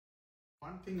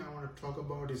One thing I want to talk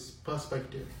about is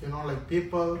perspective. Like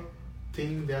people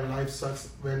think their life sucks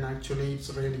when actually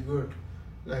it's really good.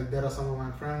 Like there are some of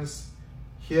my friends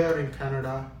here in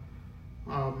Canada,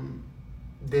 um,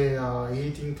 they are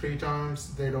eating 3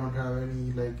 times, they don't have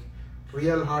any like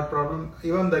real heart problem.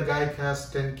 Even the guy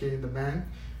has 10k in the bank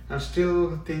and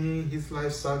still thinking his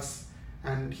life sucks,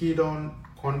 and he don't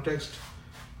context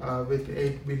with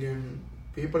 8 billion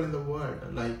people in the world.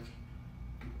 Like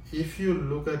if you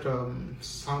look at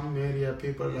some area,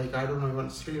 people like, I don't know, even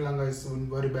Sri Lanka is in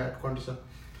very bad condition.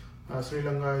 Sri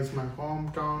Lanka is my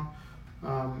hometown.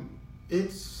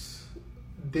 It's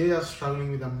They are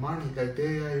struggling with the money. Like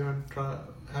they are even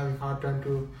having hard time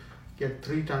to get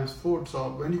 3 times food. So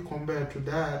when you compare to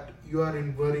that, you are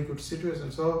in very good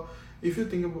situation. So if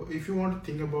you want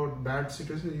to think about bad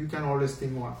situations, you can always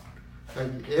think one.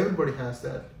 Like everybody has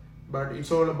that, but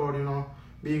it's all about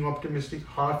being optimistic,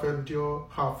 half empty or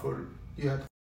half full. You have